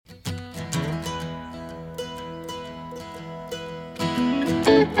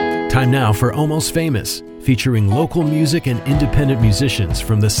Time now for Almost Famous, featuring local music and independent musicians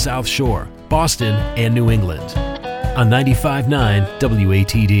from the South Shore, Boston, and New England. On 95.9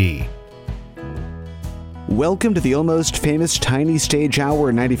 WATD. Welcome to the Almost Famous Tiny Stage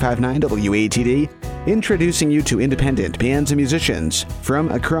Hour 95.9 WATD, introducing you to independent bands and musicians from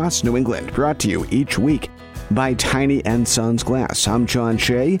across New England, brought to you each week by Tiny & Sons Glass. I'm John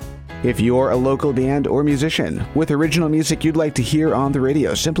Shea. If you're a local band or musician with original music you'd like to hear on the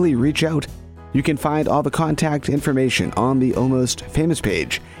radio, simply reach out. You can find all the contact information on the Almost Famous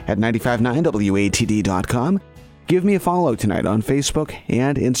page at 959watd.com. Give me a follow tonight on Facebook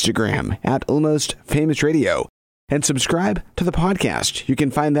and Instagram at Almost Famous Radio. And subscribe to the podcast. You can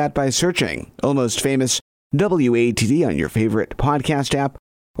find that by searching Almost Famous WATD on your favorite podcast app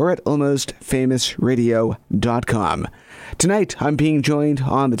or at almostfamousradio.com. Tonight, I'm being joined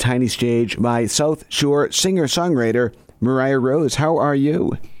on the tiny stage by South Shore singer-songwriter Mariah Rose. How are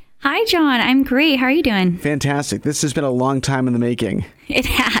you? Hi, John. I'm great. How are you doing? Fantastic. This has been a long time in the making. It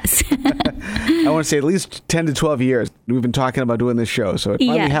has. I want to say at least 10 to 12 years. We've been talking about doing this show, so it's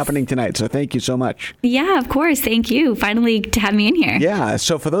finally happening tonight. So thank you so much. Yeah, of course. Thank you. Finally to have me in here. Yeah.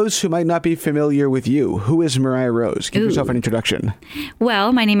 So for those who might not be familiar with you, who is Mariah Rose? Give yourself an introduction.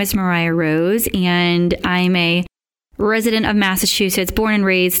 Well, my name is Mariah Rose, and I'm a resident of Massachusetts, born and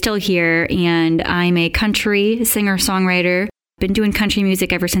raised, still here, and I'm a country singer-songwriter. Been doing country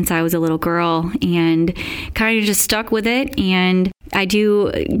music ever since I was a little girl and kind of just stuck with it. And I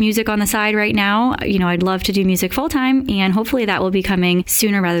do music on the side right now. You know, I'd love to do music full time, and hopefully that will be coming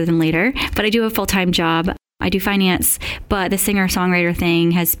sooner rather than later. But I do have a full-time job. I do finance, but the singer-songwriter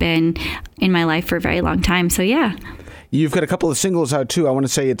thing has been in my life for a very long time. So yeah. You've got a couple of singles out, too. I want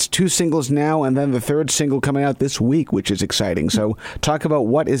to say it's 2 singles now, and then the third single coming out this week, which is exciting. So talk about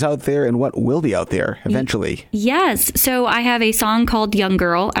what is out there and what will be out there eventually. Yes. So I have a song called Young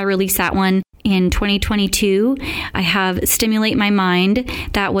Girl. I released that one in 2022. I have Stimulate My Mind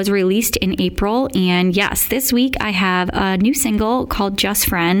that was released in April. And yes, this week I have a new single called Just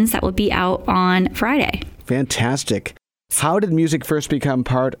Friends that will be out on Friday. Fantastic. How did music first become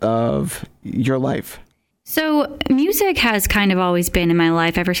part of your life? So music has kind of always been in my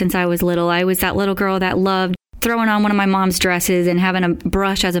life ever since I was little. I was that little girl that loved throwing on one of my mom's dresses and having a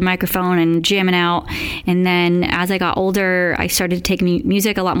brush as a microphone and jamming out. And then as I got older, I started to take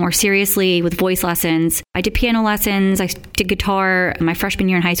music a lot more seriously with voice lessons. I did piano lessons. I did guitar. My freshman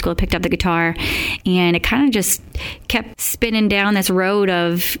year in high school, I picked up the guitar, and it kind of just kept spinning down this road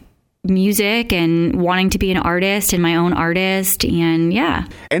of music and wanting to be an artist and my own artist. And yeah.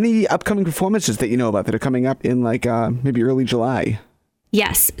 Any upcoming performances that you know about that are coming up in maybe early July?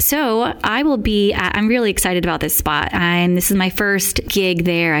 Yes. So I will be, I'm really excited about this spot. This is my first gig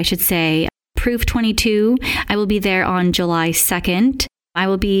there, I should say. Proof 22. I will be there on July 2nd. I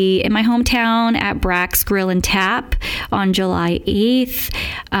will be in my hometown at Brack's Grill and Tap on July 8th.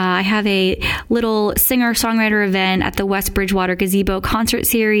 I have a little singer-songwriter event at the West Bridgewater Gazebo Concert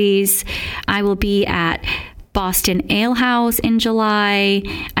Series. I will be at Boston Ale House in July.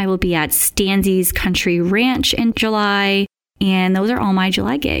 I will be at Stanzy's Country Ranch in July. And those are all my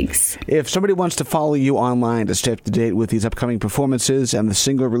July gigs. If somebody wants to follow you online to stay up to date with these upcoming performances and the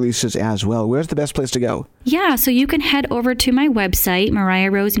single releases as well, where's the best place to go? Yeah, so you can head over to my website,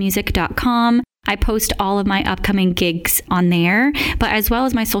 mariahrosemusic.com. I post all of my upcoming gigs on there, but as well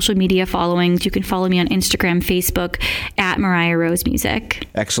as my social media followings. You can follow me on Instagram, Facebook at Mariah Rose Music.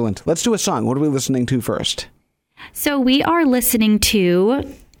 Excellent. Let's do a song. What are we listening to first? So we are listening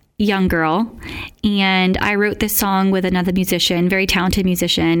to Young Girl, and I wrote this song with another musician, very talented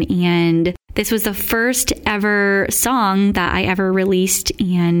musician, and this was the first ever song that I ever released,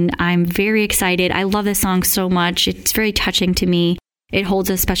 and I'm very excited. I love this song so much. It's very touching to me. It holds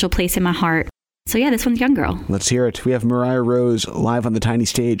a special place in my heart. So yeah, this one's Young Girl. Let's hear it. We have Mariah Rose live on the tiny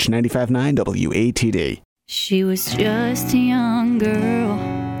stage, 95.9 WATD. She was just a young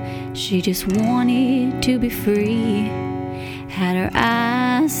girl. She just wanted to be free. Had her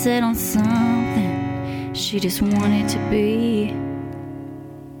eyes set on something she just wanted to be.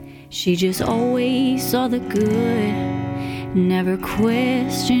 She just always saw the good, never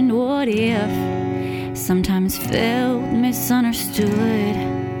questioned what if. Sometimes felt misunderstood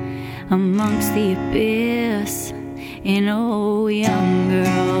amongst the abyss. And oh, young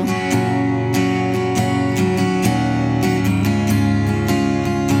girl,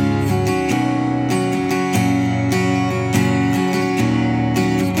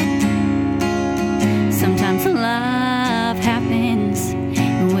 sometimes life happens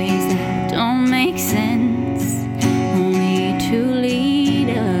in ways that don't make sense, only to lead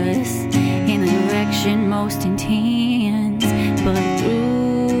us in the direction most intense. But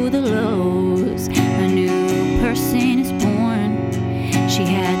through the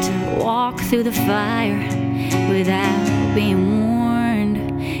into the fire without being warned.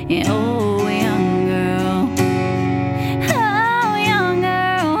 And oh, young girl, oh, young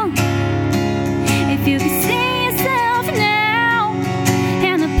girl, if you could see yourself now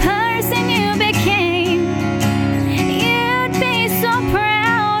and the person you became, you'd be so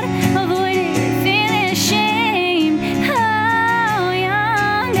proud, avoided feeling shame. Oh,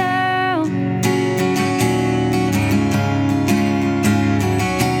 young girl.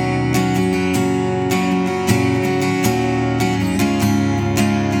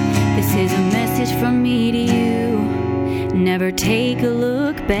 This is a message from me to you. Never take a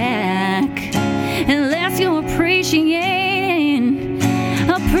look back unless you appreciate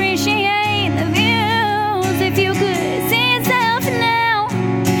the views. If you could see yourself now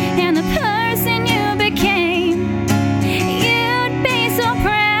and the person you became, you'd be so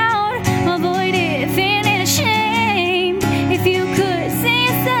proud, avoid it feeling ashamed. If you could see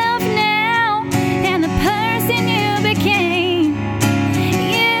yourself now and the person you became,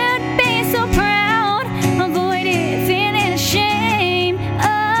 you'd be so proud, avoid it feeling ashamed.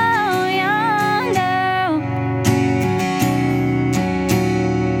 Oh, young girl.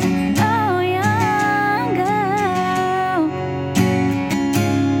 Oh, young girl.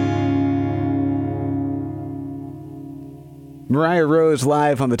 Mariah Rose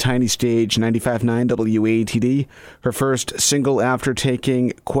live on the tiny stage, 95.9 WATD, her first single after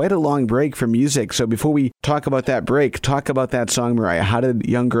taking quite a long break from music. So before we talk about that break, talk about that song, Mariah. How did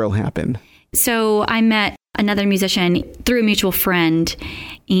Young Girl happen? So I met another musician through a mutual friend,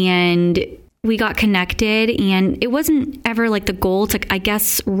 and we got connected, and it wasn't ever like the goal to, I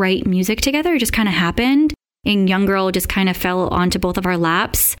guess, write music together. It just kind of happened, and Young Girl just kind of fell onto both of our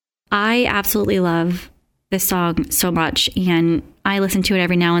laps. I absolutely love this song so much, and I listen to it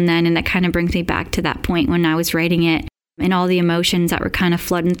every now and then, and that kind of brings me back to that point when I was writing it and all the emotions that were kind of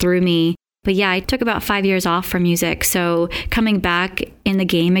flooding through me. But yeah, I took about 5 years off from music, so coming back in the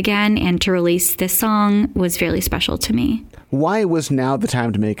game again and to release this song was really special to me. Why was now the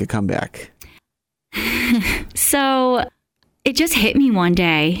time to make a comeback? So it just hit me one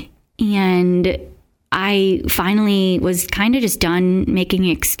day, and I finally was kind of just done making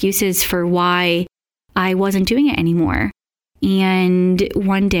excuses for why I wasn't doing it anymore. And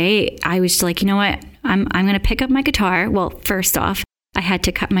one day I was just like, you know what? I'm going to pick up my guitar. Well, first off, I had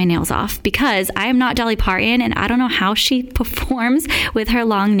to cut my nails off because I am not Dolly Parton, and I don't know how she performs with her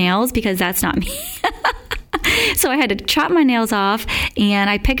long nails because that's not me. So I had to chop my nails off, and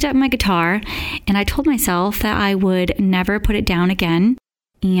I picked up my guitar, and I told myself that I would never put it down again.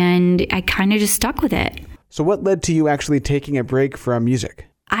 And I kind of just stuck with it. So what led to you actually taking a break from music?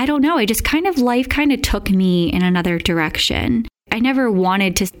 I don't know. Life kind of took me in another direction. I never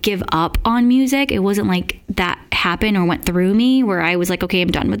wanted to give up on music. It wasn't like that happened or went through me where I was like, okay, I'm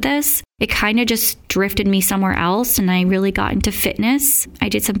done with this. It kind of just drifted me somewhere else, and I really got into fitness. I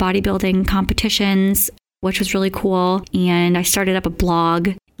did some bodybuilding competitions, which was really cool. And I started up a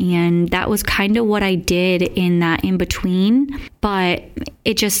blog, and that was kind of what I did in that in between. But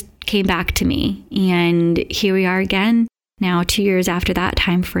it just came back to me. And here we are again now, 2 years after that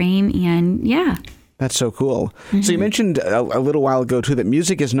time frame. And yeah. That's so cool. Mm-hmm. So you mentioned a little while ago, too, that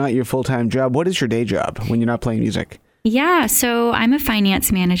music is not your full-time job. What is your day job when you're not playing music? Yeah, so I'm a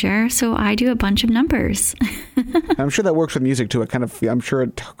finance manager, so I do a bunch of numbers. I'm sure that works with music, too.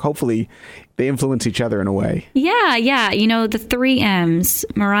 Hopefully, they influence each other in a way. Yeah. You know, the 3 M's,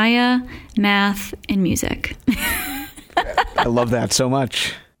 Mariah, math, and music. I love that so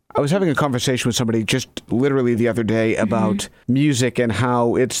much. I was having a conversation with somebody just literally the other day about music and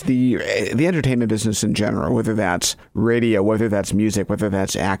how it's the entertainment business in general, whether that's radio, whether that's music, whether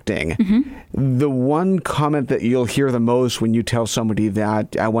that's acting. Mm-hmm. The one comment that you'll hear the most when you tell somebody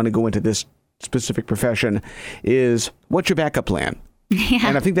that I want to go into this specific profession is, what's your backup plan? Yeah.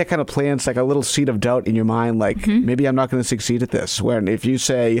 And I think that kind of plants like a little seed of doubt in your mind, like maybe I'm not going to succeed at this. When if you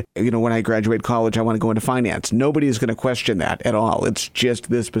say, you know, when I graduate college, I want to go into finance, nobody is going to question that at all. It's just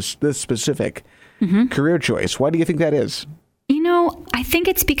this specific career choice. Why do you think that is? You know, I think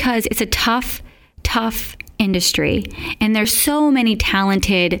it's because it's a tough industry, and there's so many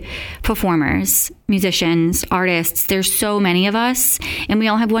talented performers, musicians, artists. There's so many of us, and we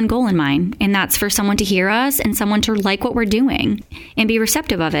all have one goal in mind, and that's for someone to hear us and someone to like what we're doing and be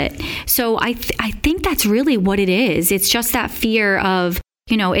receptive of it. So I think that's really what it is. It's just that fear of,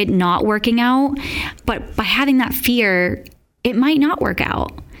 you know, it not working out, but by having that fear, it might not work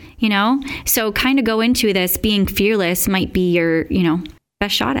out, you know? So kind of go into this being fearless might be your, you know,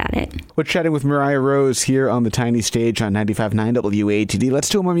 best shot at it. We're chatting with Mariah Rose here on the tiny stage on 95.9 WATD. Let's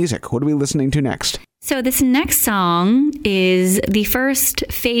do more music. What are we listening to next? So this next song is the first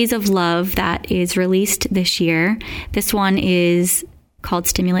phase of Love that is released this year. This one is called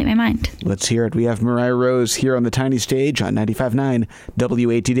Stimulate My Mind. Let's hear it. We have Mariah Rose here on the tiny stage on 95.9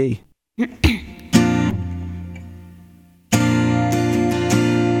 WATD.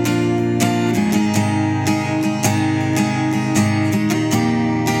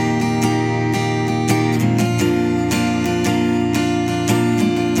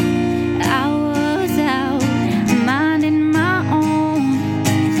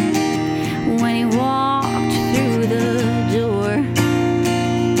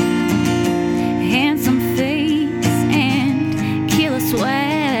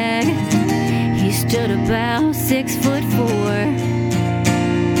 About 6'4",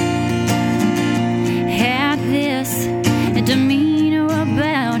 had this demeanor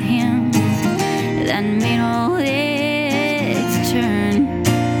about him that made all heads turn,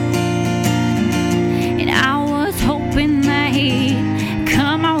 and I was hoping that he'd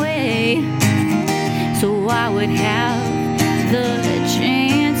come my way, so I would have the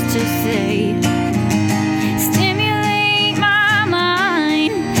chance to say, stimulate my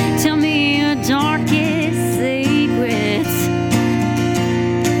mind, tell me your darkest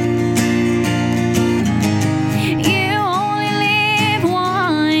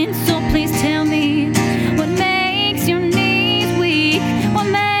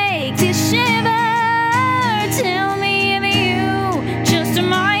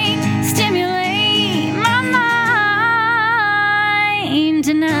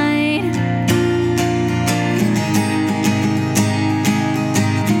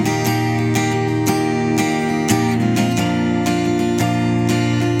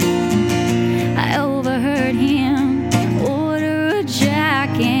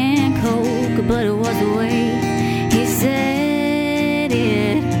but it was the way he said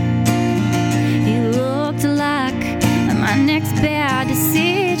it. He looked like my next bad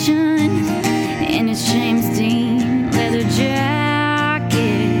decision in his James Dean leather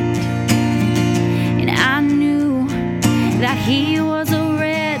jacket, and I knew that he was a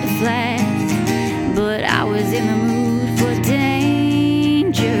red flag, but I was in the mood for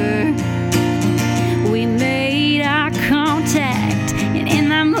danger. We made eye contact, and in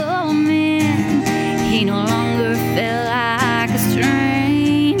that moment he no longer felt like a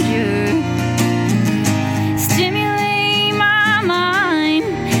stranger. Stimulate my mind,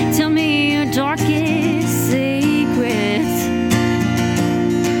 tell me your darkest secrets.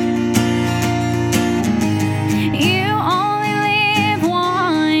 You only live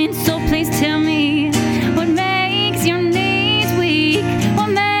once, so please tell me what makes your knees weak, what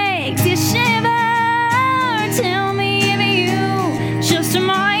makes you shiver. Tell me if you just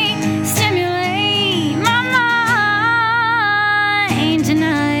might stimulate my mind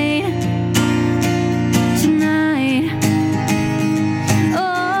tonight, tonight,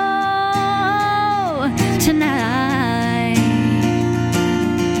 oh, tonight.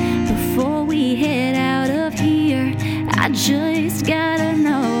 Before we head out of here, I just gotta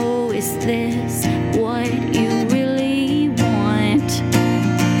know, is this what you really want?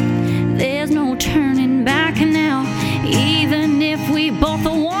 There's no turning back now, even if we both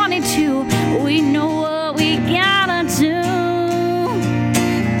wanted to. We know what we gotta do.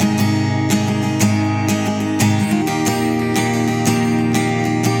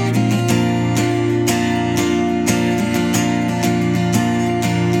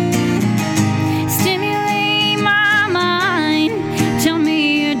 Stimulate my mind, tell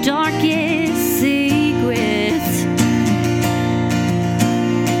me your darkest secrets.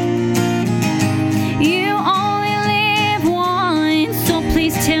 You only live once, so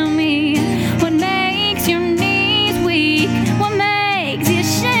please tell me what makes your knees weak, what makes you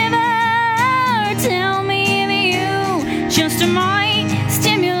shiver. Tell me if you just might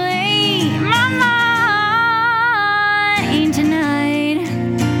stimulate my mind tonight,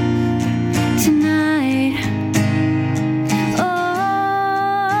 tonight,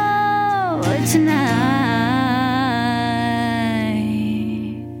 oh, tonight.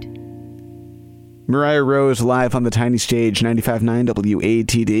 Mariah Rose live on the tiny stage, 95.9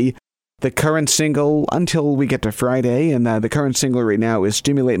 WATD. The current single, Until We Get to Friday, and the current single right now is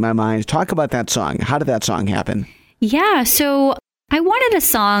Stimulate My Mind. Talk about that song. How did that song happen? Yeah, so I wanted a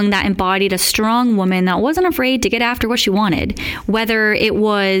song that embodied a strong woman that wasn't afraid to get after what she wanted, whether it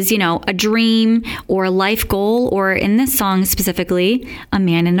was, a dream or a life goal, or in this song specifically, a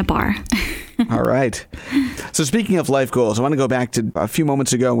man in a bar. All right. So speaking of life goals, I want to go back to a few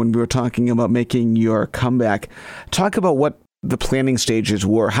moments ago when we were talking about making your comeback. Talk about what the planning stages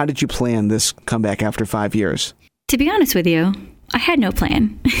were. How did you plan this comeback after 5 years? To be honest with you, I had no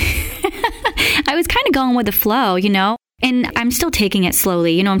plan. I was kind of going with the flow, and I'm still taking it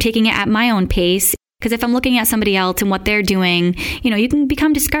slowly. I'm taking it at my own pace. Because if I'm looking at somebody else and what they're doing, you can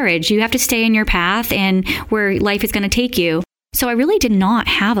become discouraged. You have to stay in your path and where life is going to take you. So I really did not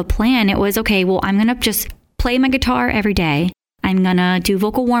have a plan. It was, okay, well, I'm going to just play my guitar every day. I'm going to do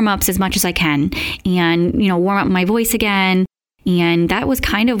vocal warm-ups as much as I can and, warm up my voice again. And that was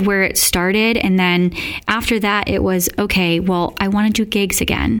kind of where it started. And then after that, it was, okay, well, I want to do gigs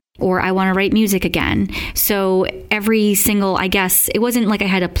again. Or I want to write music again. So every single, I guess, it wasn't like I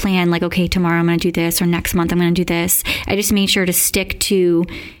had a plan, like, okay, tomorrow I'm going to do this, or next month I'm going to do this. I just made sure to stick to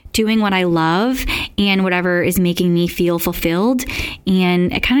doing what I love and whatever is making me feel fulfilled.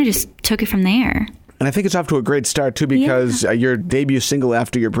 And I kind of just took it from there. And I think it's off to a great start, too, because your debut single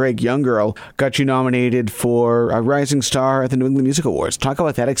after your break, Young Girl, got you nominated for a Rising Star at the New England Music Awards. Talk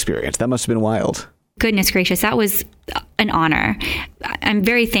about that experience. That must have been wild. Goodness gracious, that was an honor. I'm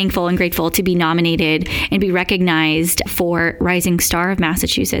very thankful and grateful to be nominated and be recognized for Rising Star of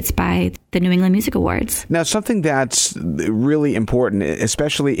Massachusetts by the New England Music Awards. Now, something that's really important,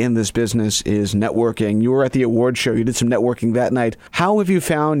 especially in this business, is networking. You were at the award show. You did some networking that night. How have you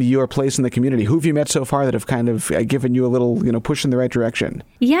found your place in the community? Who have you met so far that have kind of given you a little, push in the right direction?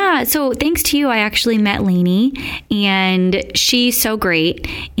 Yeah, so thanks to you, I actually met Lainey, and she's so great.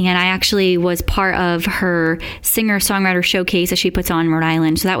 And I actually was part of her singer-songwriter showcase that she puts on Rhode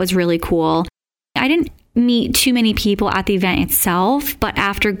Island. So that was really cool. I didn't meet too many people at the event itself, but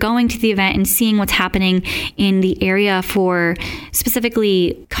after going to the event and seeing what's happening in the area for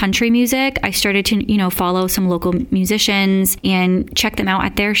specifically country music, I started to, follow some local musicians and check them out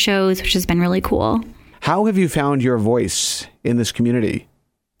at their shows, which has been really cool. How have you found your voice in this community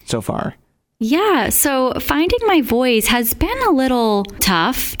so far? Yeah, so finding my voice has been a little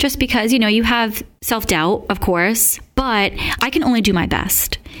tough just because, you have self-doubt, of course, but I can only do my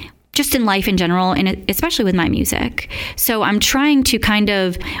best just in life in general, and especially with my music. So I'm trying to kind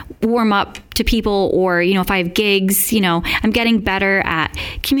of warm up to people, or, if I have gigs, I'm getting better at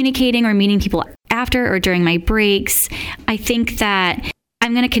communicating or meeting people after or during my breaks. I think that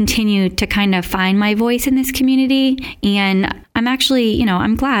I'm going to continue to kind of find my voice in this community. And I'm actually,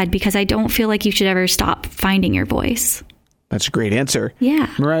 I'm glad, because I don't feel like you should ever stop finding your voice. That's a great answer.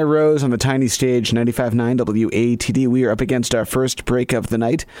 Yeah. Mariah Rose on the tiny stage, 95.9 WATD. We are up against our first break of the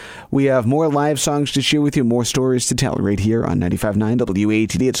night. We have more live songs to share with you, more stories to tell right here on 95.9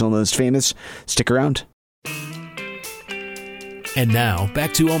 WATD. It's Almost Famous. Stick around. And now,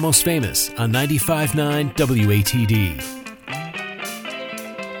 back to Almost Famous on 95.9 WATD.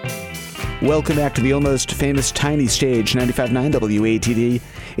 Welcome back to the Almost Famous Tiny Stage, 95.9 WATD,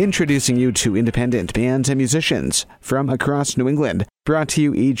 introducing you to independent bands and musicians from across New England. Brought to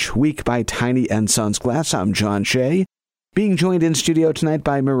you each week by Tiny & Sons Glass. I'm John Shea, being joined in studio tonight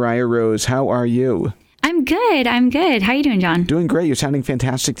by Mariah Rose. How are you? I'm good. How are you doing, John? Doing great. You're sounding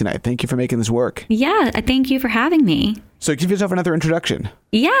fantastic tonight. Thank you for making this work. Yeah, thank you for having me. So give yourself another introduction.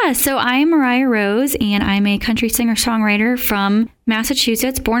 Yeah, so I'm Mariah Rose, and I'm a country singer-songwriter from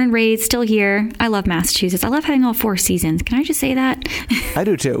Massachusetts, born and raised, still here. I love Massachusetts. I love having all 4 seasons. Can I just say that? I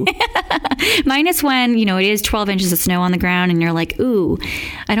do too. Minus when, it is 12 inches of snow on the ground, and you're like, ooh,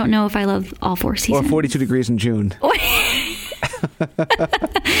 I don't know if I love all 4 seasons. Or 42 degrees in June.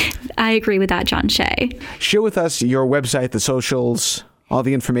 I agree with that, John Shea. Share with us your website, the socials, all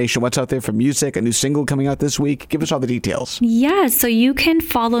the information, what's out there for music, a new single coming out this week. Give us all the details. Yeah, so you can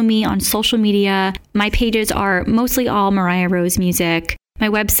follow me on social media. My pages are mostly all Mariah Rose Music. My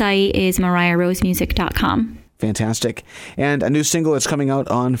website is mariahrosemusic.com. Fantastic. And a new single is coming out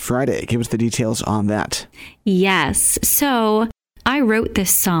on Friday. Give us the details on that. Yes. So I wrote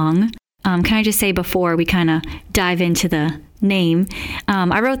this song. Can I just say before we kind of dive into the name,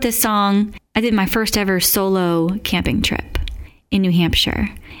 I wrote this song. I did my first ever solo camping trip in New Hampshire.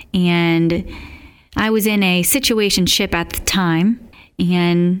 And I was in a situationship at the time.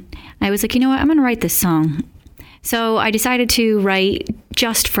 And I was like, you know what? I'm going to write this song. So I decided to write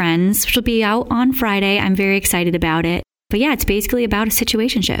Just Friends, which will be out on Friday. I'm very excited about it. But yeah, it's basically about a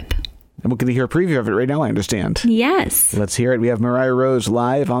situationship. And we're going to hear a preview of it right now, I understand. Yes. Let's hear it. We have Mariah Rose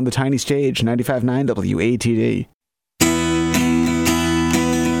live on the tiny stage, 95.9 WATD.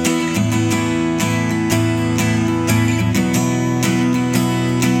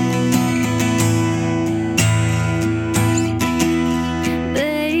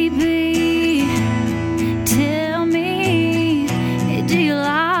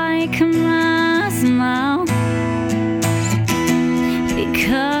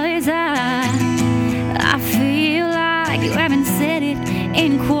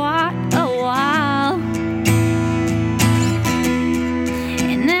 In quite a while.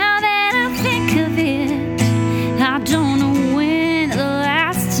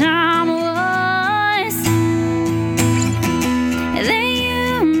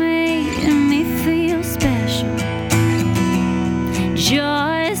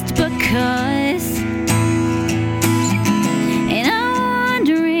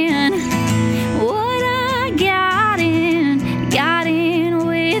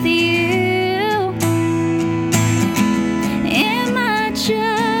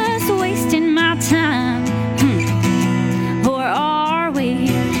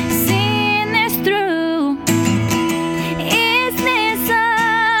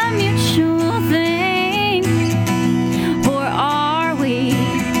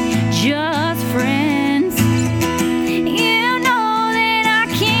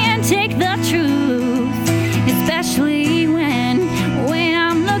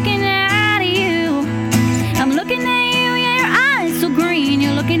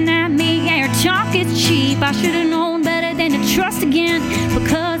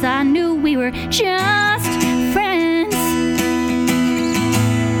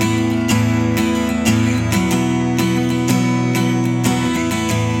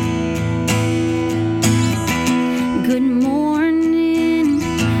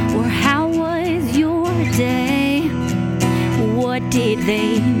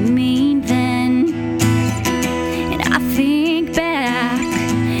 they mean then. And I think back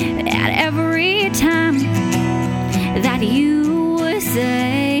at every time that you would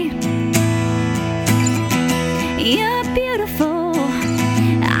say, you're beautiful.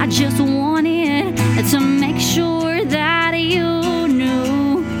 I just wanted to make sure that you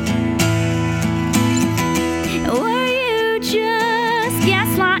knew. Were you just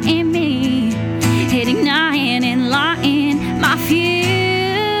gaslighting me, igniting and lighting my fuse?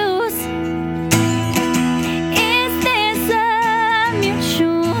 Is this a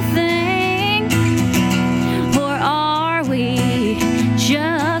mutual thing, or are we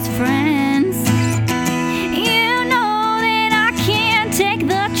just friends? You know that I can't take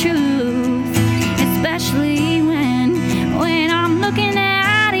the truth, especially when I'm looking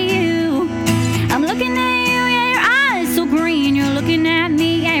at you. I'm looking at you, yeah, your eyes so green. You're looking at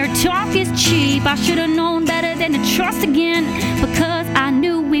me, yeah, your talk is cheap. I should have known better than to trust again, because I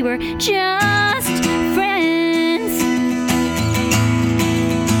knew we were just friends.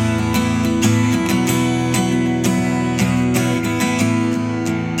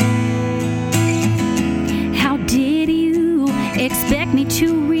 How did you expect me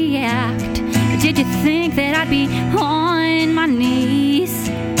to react? Did you think that I'd be on my knees,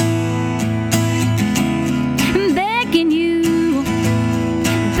 begging you,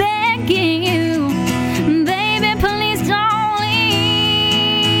 baby, please don't leave?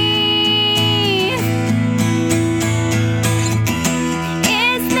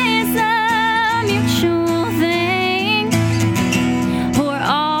 Is this a mutual thing, or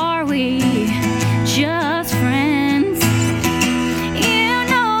are we just friends? You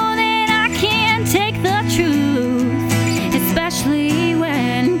know that I can't take the truth, especially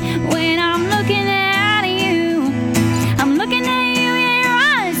when I'm looking at you. I'm looking at you, yeah, your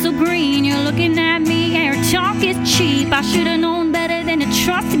eyes so green. You're looking at me, yeah, your talk is cheap. I should have known better than to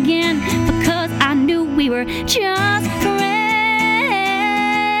trust again, because I knew we were just friends.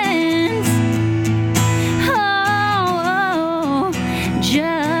 Oh,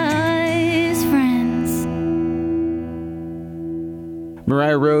 just friends.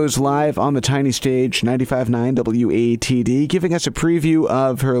 Mariah Rose live on the tiny stage, 95.9 WATD, giving us a preview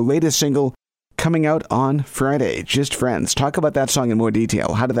of her latest single coming out on Friday, Just Friends. Talk about that song in more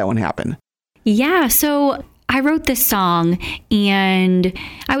detail. How did that one happen? Yeah, so I wrote this song, and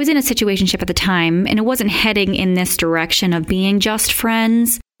I was in a situationship at the time, and it wasn't heading in this direction of being just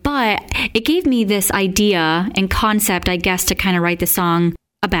friends, but it gave me this idea and concept, I guess, to kind of write the song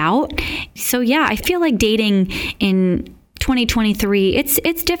about. So yeah, I feel like dating in 2023,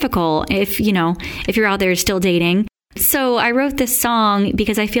 it's difficult if you're out there still dating. So I wrote this song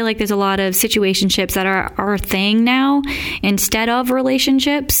because I feel like there's a lot of situationships that are our thing now instead of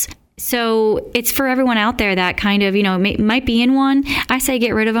relationships. So it's for everyone out there that kind of, might be in one. I say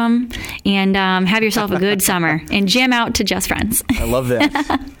get rid of them and have yourself a good summer and jam out to Just Friends. I love that.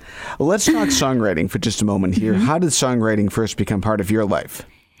 Well, let's talk songwriting for just a moment here. Mm-hmm. How did songwriting first become part of your life?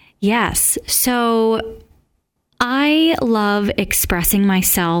 Yes. So I love expressing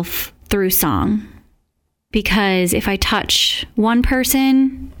myself through song, because if I touch one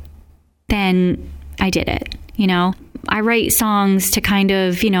person, then I did it, I write songs to kind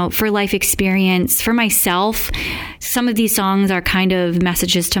of, for life experience, for myself. Some of these songs are kind of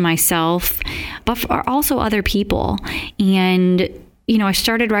messages to myself, but for also other people. And, I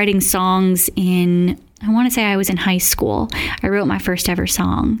started writing songs I want to say I was in high school. I wrote my first ever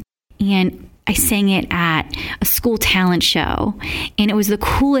song, and I sang it at a school talent show. And it was the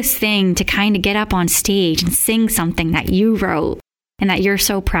coolest thing to kind of get up on stage and sing something that you wrote and that you're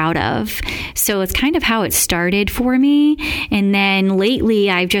so proud of. So it's kind of how it started for me. And then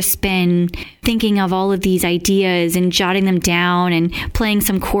lately, I've just been thinking of all of these ideas and jotting them down and playing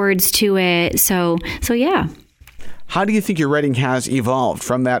some chords to it. So yeah. How do you think your writing has evolved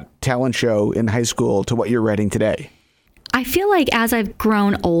from that talent show in high school to what you're writing today? I feel like as I've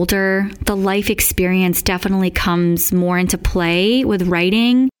grown older, the life experience definitely comes more into play with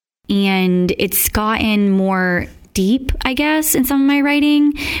writing, and it's gotten more deep, I guess, in some of my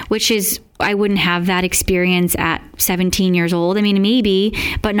writing, which is, I wouldn't have that experience at 17 years old. I mean, maybe,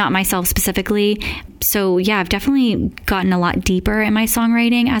 but not myself specifically. So yeah, I've definitely gotten a lot deeper in my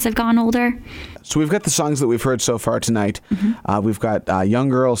songwriting as I've gotten older. So we've got the songs that we've heard so far tonight. Mm-hmm. We've got Young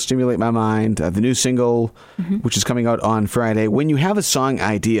Girl, Stimulate My Mind, the new single, mm-hmm. which is coming out on Friday. When you have a song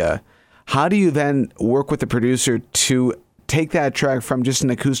idea, how do you then work with the producer to take that track from just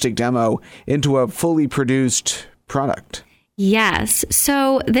an acoustic demo into a fully produced product? Yes.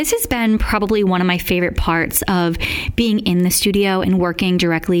 So this has been probably one of my favorite parts of being in the studio and working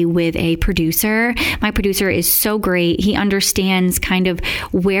directly with a producer. My producer is so great. He understands kind of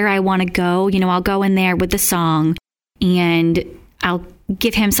where I want to go. You know, I'll go in there with the song and I'll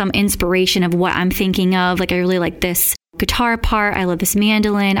give him some inspiration of what I'm thinking of. Like, I really like this guitar part. I love this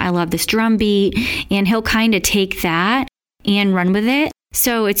mandolin. I love this drum beat. And he'll kind of take that and run with it.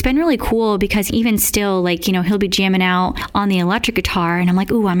 So it's been really cool because even still, like, you know, he'll be jamming out on the electric guitar and I'm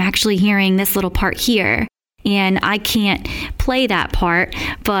like, ooh, I'm actually hearing this little part here. And I can't play that part,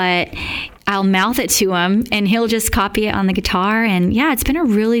 but I'll mouth it to him and he'll just copy it on the guitar. And yeah, it's been a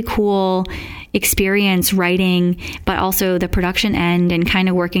really cool experience writing, but also the production end and kind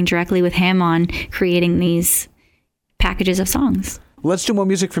of working directly with him on creating these packages of songs. Let's do more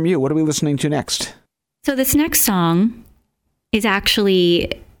music from you. What are we listening to next? So this next song is actually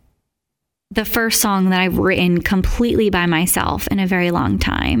the first song that I've written completely by myself in a very long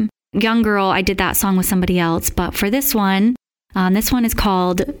time. Young girl, I did that song with somebody else, but for this one is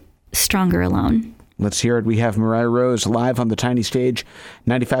called Stronger Alone. Let's hear it. We have Mariah Rose live on the tiny stage,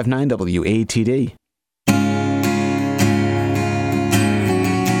 95.9 WATD.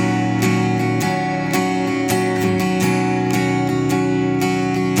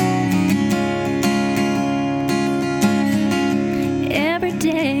 Every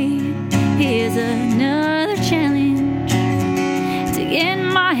day is another challenge to get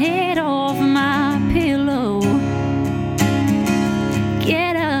my head off my pillow.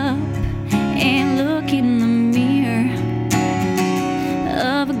 Get up and look in the mirror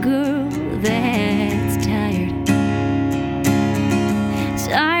of a girl that's tired.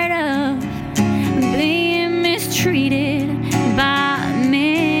 Tired of being mistreated by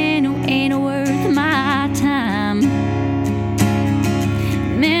men who ain't worth my time.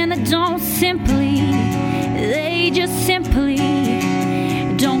 Men that don't simply, they just simply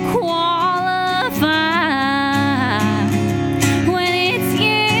don't qualify. When it's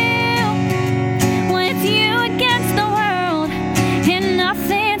you against the world, and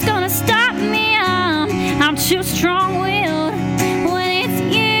nothing's gonna stop me. I'm too strong-willed. When it's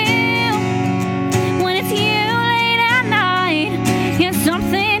you late at night, and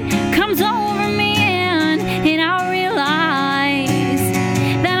something comes over me, and I realize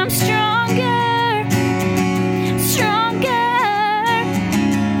that I'm stronger.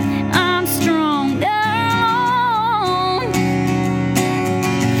 I'm stronger.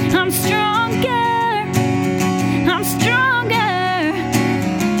 I'm stronger. I'm stronger.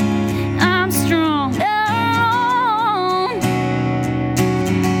 I'm stronger.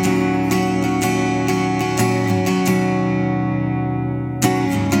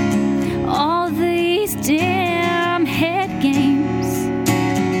 All these damn head games,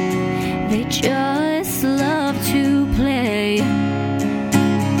 they just love to play.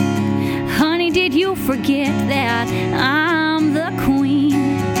 Honey, did you forget that I'm the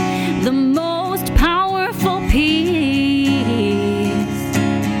queen, the most powerful piece?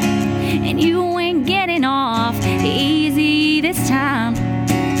 And you ain't getting off easy this time,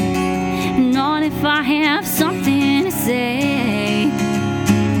 not if I have something to say.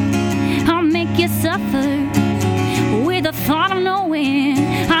 I'll make you suffer with the thought of knowing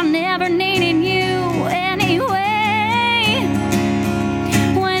I never needed you anyway.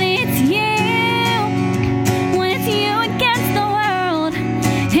 When it's you against the world,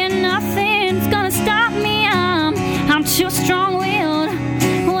 and nothing's gonna stop me. I'm too strong-willed.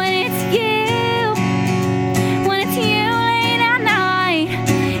 When it's you late at night,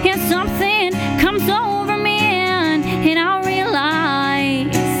 and something comes over me, and I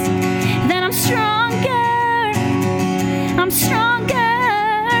realize that I'm stronger. I'm stronger.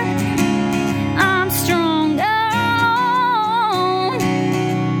 I'm stronger.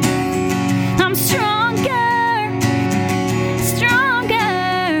 I'm stronger. Stronger.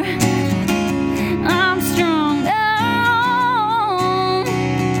 I'm stronger.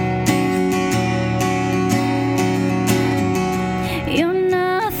 You're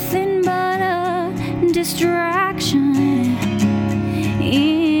nothing but a distraction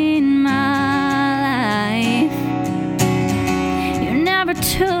in my life. You never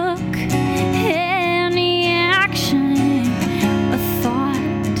took any action or thought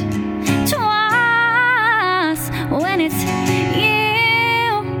twice. When it's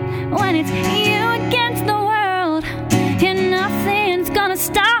you against the world, and nothing's gonna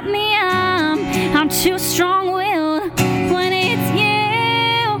stop me. I'm too strong-willed. When it's you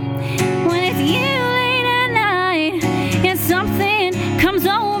late at night, and something comes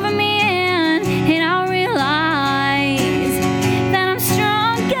over me, and I realize that I'm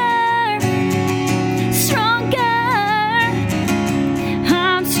stronger. Stronger.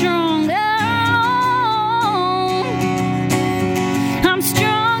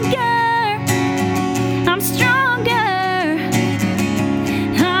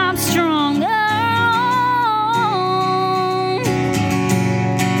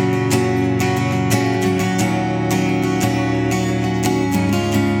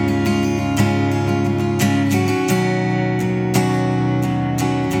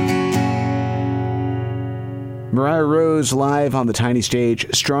 Mariah Rose live on the tiny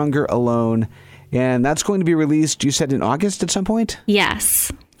stage, Stronger Alone. And that's going to be released, you said, in August at some point?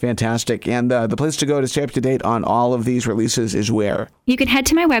 Yes. Fantastic. And the place to go to stay up to date on all of these releases is where? You can head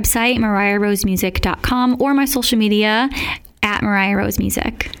to my website, mariahrosemusic.com, or my social media at Mariah Rose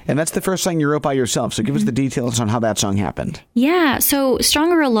Music. And that's the first song you wrote by yourself. So give us the details on how that song happened. Yeah. So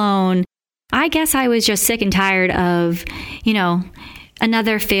Stronger Alone, I guess I was just sick and tired of,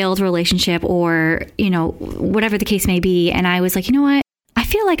 another failed relationship or, whatever the case may be. And I was like, you know what? I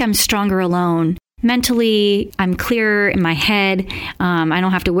feel like I'm stronger alone. Mentally, I'm clearer in my head. I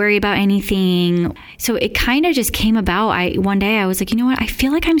don't have to worry about anything. So it kind of just came about. One day I was like, you know what? I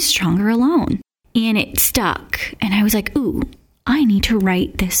feel like I'm stronger alone. And it stuck. And I was like, ooh, I need to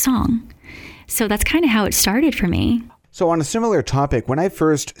write this song. So that's kind of how it started for me. So on a similar topic, when I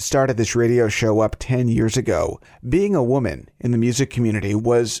first started this radio show up 10 years ago, being a woman in the music community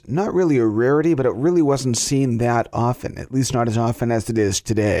was not really a rarity, but it really wasn't seen that often, at least not as often as it is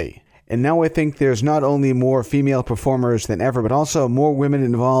today. And now I think there's not only more female performers than ever, but also more women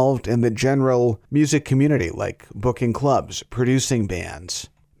involved in the general music community, like booking clubs, producing bands,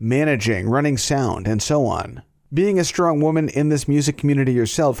 managing, running sound, and so on. Being a strong woman in this music community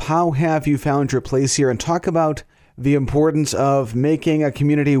yourself, how have you found your place here? And talk about the importance of making a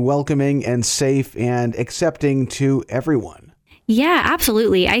community welcoming and safe and accepting to everyone. Yeah,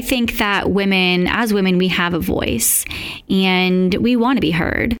 absolutely. I think that as women, we have a voice and we want to be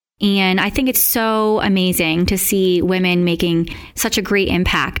heard. And I think it's so amazing to see women making such a great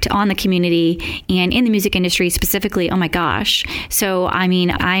impact on the community and in the music industry specifically. Oh my gosh. So, I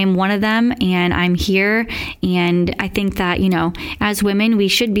am one of them and I'm here. And I think that, as women, we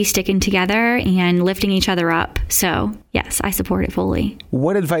should be sticking together and lifting each other up. So, yes, I support it fully.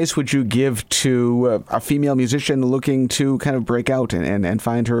 What advice would you give to a female musician looking to kind of break out and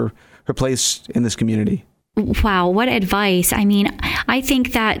find her place in this community? Wow, what advice. I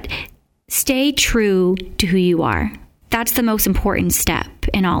think that stay true to who you are. That's the most important step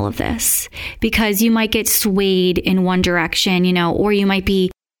in all of this, because you might get swayed in one direction, or you might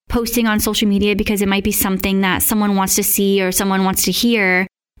be posting on social media because it might be something that someone wants to see or someone wants to hear,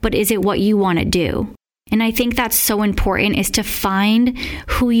 but is it what you want to do? And I think that's so important, is to find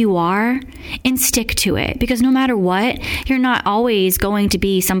who you are and stick to it. Because no matter what, you're not always going to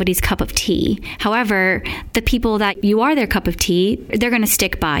be somebody's cup of tea. However, the people that you are their cup of tea, they're going to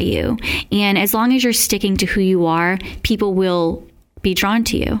stick by you. And as long as you're sticking to who you are, people will be drawn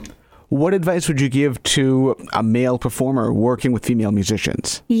to you. What advice would you give to a male performer working with female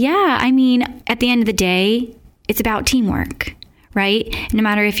musicians? Yeah, at the end of the day, it's about teamwork. Right? No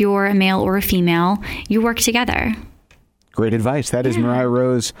matter if you're a male or a female, you work together. Great advice. That is Mariah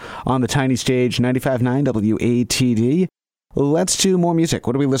Rose on the tiny stage, 95.9 WATD. Let's do more music.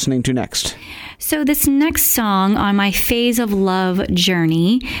 What are we listening to next? So this next song on my Phase of Love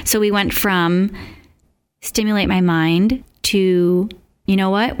journey. So we went from Stimulate My Mind to, you know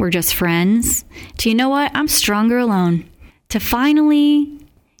what, we're just friends, to, you know what, I'm stronger alone, to finally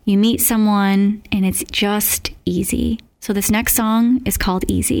you meet someone and it's just easy. So this next song is called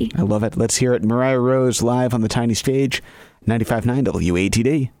Easy. I love it. Let's hear it. Mariah Rose live on the tiny stage, 95.9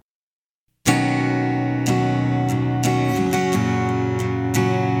 WATD.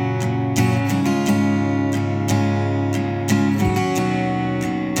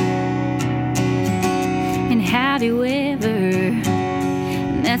 And have you ever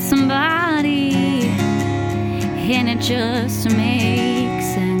met somebody and it just makes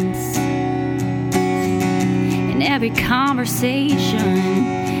sense? Every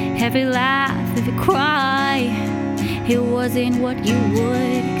conversation, every laugh, every cry, it wasn't what you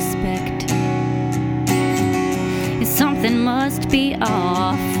would expect. Something must be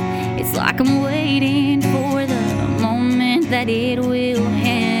off. It's like I'm waiting for the moment that it will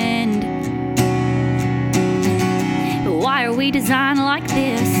end. Why are we designed like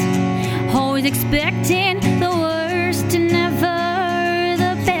this? Always expecting the worst and never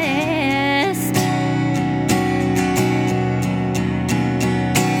the best.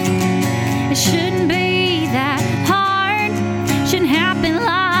 It shouldn't be that hard, shouldn't happen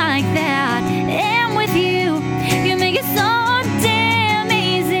like that. And with you, you make it so damn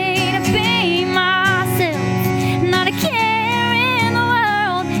easy to be myself. Not a care in the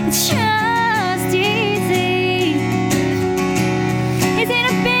world, it's just easy. Easy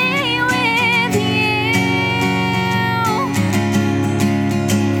to be with you.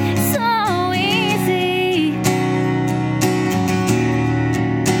 So easy.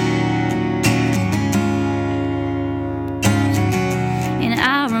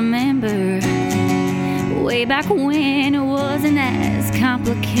 Way back when it wasn't as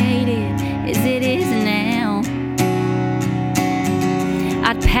complicated as it is now.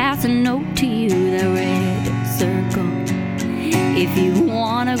 pass a note to you that read circle if you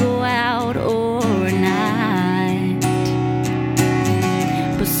wanna go out or not.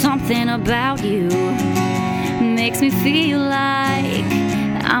 But something about you makes me feel like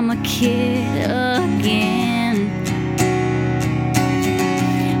I'm a kid again.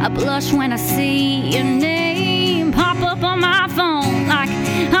 I blush when I see your name pop up on my phone like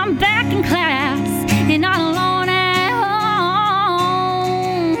I'm back in class and not alone at home.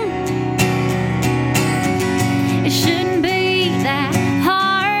 It shouldn't be that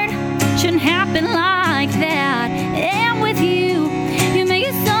hard, shouldn't happen like that. And with you, you make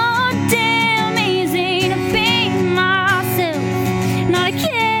it so damn easy to be myself. Not a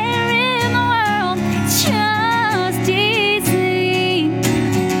care in the world, it's just easy.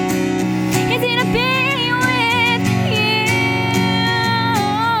 It's in a be with you,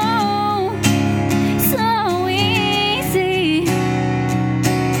 so easy.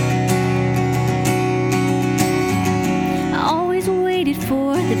 I always waited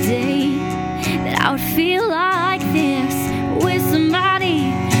for the day that I would feel like this with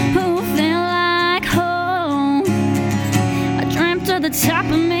somebody who felt like home. I dreamt of the type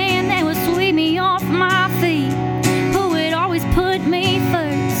of man that would sweep me off my feet, who would always put me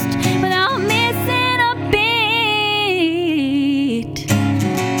first without missing a beat.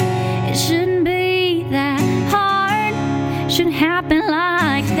 It shouldn't be that hard, shouldn't happen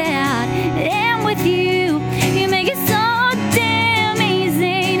like that. And with you, you make it so damn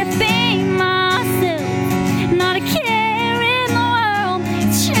easy to be myself. Not a care in the world,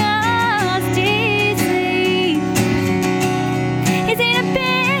 it's just easy. It's easy to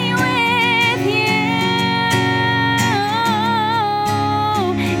be with you.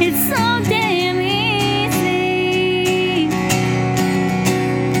 It's so damn easy.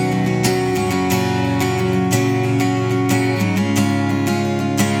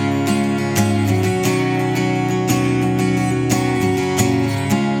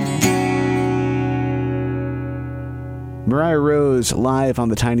 Mariah Rose live on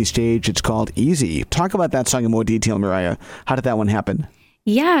the tiny stage. It's called Easy. Talk about that song in more detail, Mariah. How did that one happen?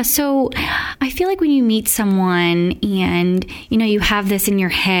 Yeah, so I feel like when you meet someone and, you have this in your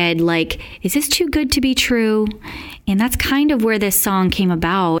head, like, is this too good to be true? And that's kind of where this song came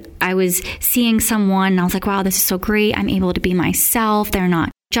about. I was seeing someone and I was like, wow, this is so great. I'm able to be myself. They're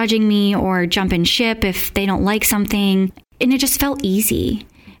not judging me or jumping ship if they don't like something. And it just felt easy.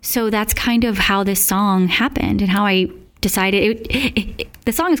 So that's kind of how this song happened and how I decided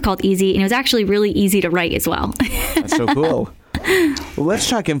the song is called Easy, and it was actually really easy to write as well. That's so cool. Well, let's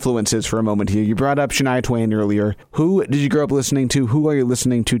talk influences for a moment here. You brought up Shania Twain earlier. Who did you grow up listening to? Who are you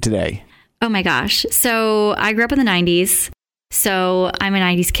listening to today? Oh my gosh. So I grew up in the 90s. So I'm a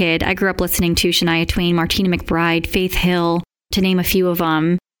 90s kid. I grew up listening to Shania Twain, Martina McBride, Faith Hill, to name a few of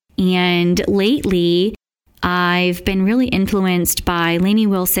them. And lately, I've been really influenced by Lainey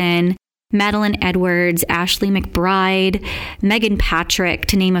Wilson, Madeline Edwards, Ashley McBride, Megan Patrick,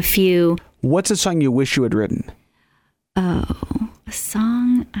 to name a few. What's a song you wish you had written? Oh, a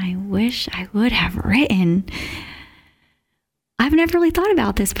song I wish I would have written. I've never really thought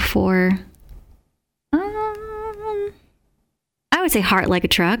about this before. I would say Heart Like a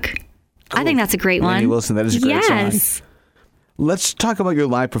Truck. Cool. I think that's a great one. Lainey Wilson, that is a great song. Yes. Let's talk about your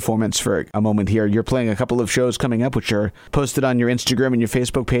live performance for a moment here. You're playing a couple of shows coming up, which are posted on your Instagram and your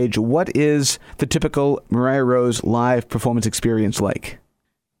Facebook page. What is the typical Mariah Rose live performance experience like?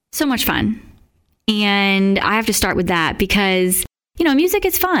 So much fun. And I have to start with that because, music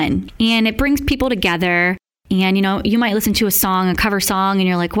is fun and it brings people together. And, you might listen to a song, a cover song, and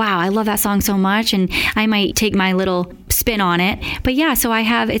you're like, wow, I love that song so much. And I might take my little spin on it. But yeah, so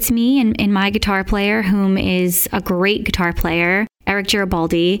it's me and my guitar player, whom is a great guitar player, Eric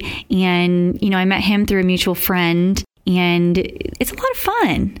Garibaldi. And, I met him through a mutual friend. And it's a lot of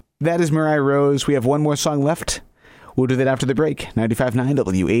fun. That is Mariah Rose. We have one more song left. We'll do that after the break. 95.9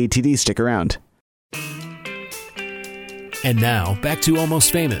 WATD. Stick around. And now, back to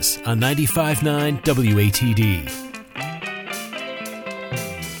Almost Famous on 95.9 WATD.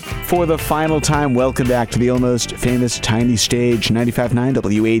 For the final time, welcome back to the Almost Famous Tiny Stage, 95.9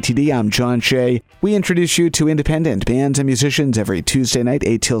 WATD. I'm John Shea. We introduce you to independent bands and musicians every Tuesday night,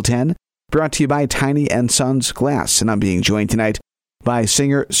 8 till 10. Brought to you by Tiny & Sons Glass. And I'm being joined tonight by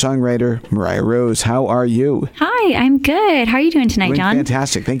singer-songwriter Mariah Rose. How are you? Hi, I'm good. How are you doing tonight, John?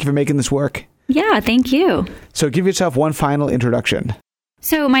 Fantastic. Thank you for making this work. Yeah, thank you. So give yourself one final introduction.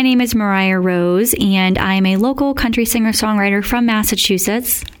 So my name is Mariah Rose, and I'm a local country singer-songwriter from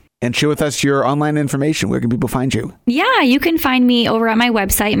Massachusetts. And share with us your online information. Where can people find you? Yeah, you can find me over at my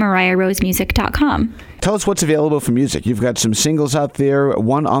website, mariahrosemusic.com. Tell us what's available for music. You've got some singles out there,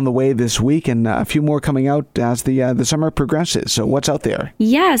 one on the way this week, and a few more coming out as the summer progresses. So what's out there?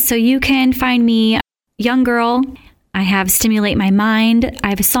 Yeah, so you can find me Young Girl. I have Stimulate My Mind. I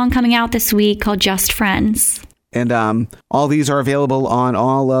have a song coming out this week called Just Friends. And all these are available on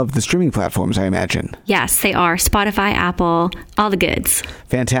all of the streaming platforms, I imagine. Yes, they are. Spotify, Apple, all the goods.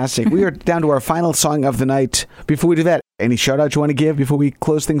 Fantastic. We are down to our final song of the night. Before we do that, any shout-outs you want to give before we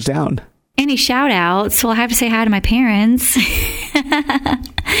close things down? Any shout-outs? Well, I have to say hi to my parents.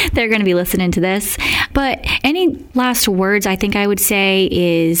 They're going to be listening to this. But any last words I think I would say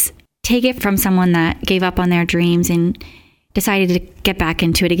is take it from someone that gave up on their dreams and decided to get back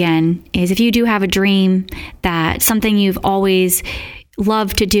into it again, is if you do have a dream, that something you've always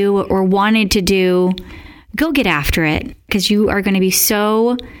loved to do or wanted to do, go get after it, because you are going to be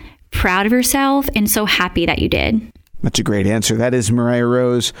so proud of yourself and so happy that you did. That's a great answer. That is Mariah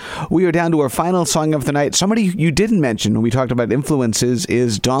Rose. We are down to our final song of the night. Somebody you didn't mention when we talked about influences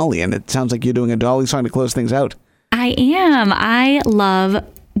is Dolly, and it sounds like you're doing a Dolly song to close things out. I am. I love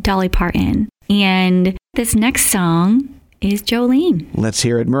Dolly Parton. And this next song is Jolene. Let's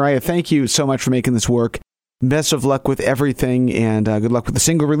hear it. Mariah, thank you so much for making this work. Best of luck with everything, and good luck with the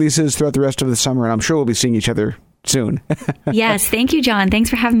single releases throughout the rest of the summer, and I'm sure we'll be seeing each other soon. Yes, thank you, John.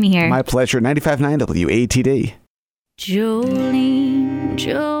 Thanks for having me here. My pleasure. 95.9 WATD. Jolene,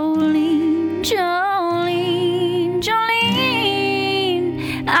 Jolene, Jolene,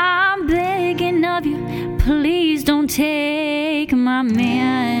 Jolene, I'm begging of you, please don't take my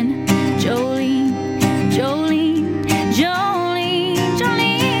man. Jolene, Jolene, Jolene,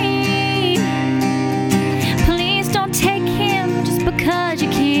 Jolene, please don't take him just because you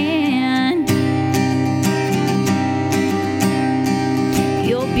can.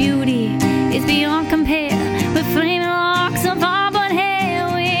 Your beauty is beyond compare, with flaming locks of auburn hair,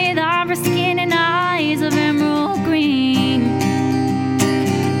 with ivory skin and eyes of emerald green.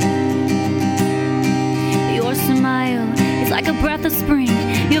 Your smile is like a breath of spring,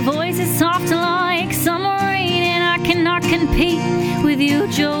 your voice is soft like summer rain, and I cannot compete with you,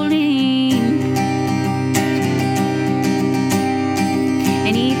 Jolene.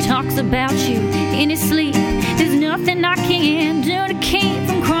 And he talks about you in his sleep. There's nothing I can do to keep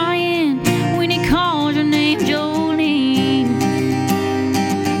from crying when he calls your name, Jolene.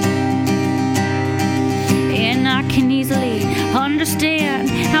 And I can easily understand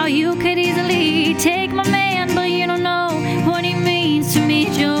how you could easily take my man, but you don't know what he means to me,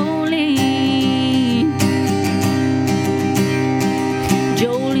 Jolene.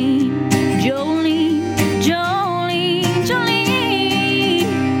 Jolene, Jolene, Jolene, Jolene,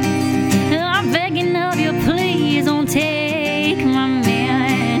 I'm begging of you, please don't take my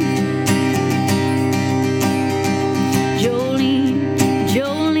man. Jolene,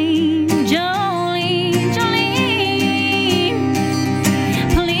 Jolene, Jolene, Jolene,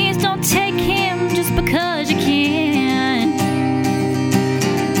 please don't take him just because you can.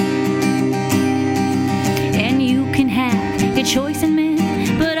 And you can have your choice in men,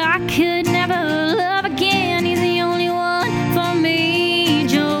 but I could never love again. He's the only one for me,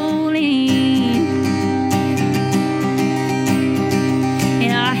 Jolene.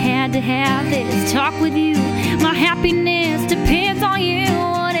 And I had to have this talk with you. My happiness depends on you,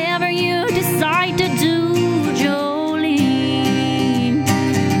 whatever you decide to do, Jolene.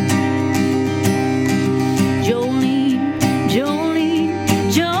 Jolene, Jolene,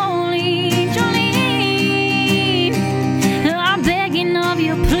 Jolene, Jolene, I'm begging of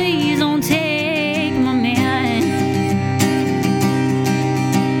you, please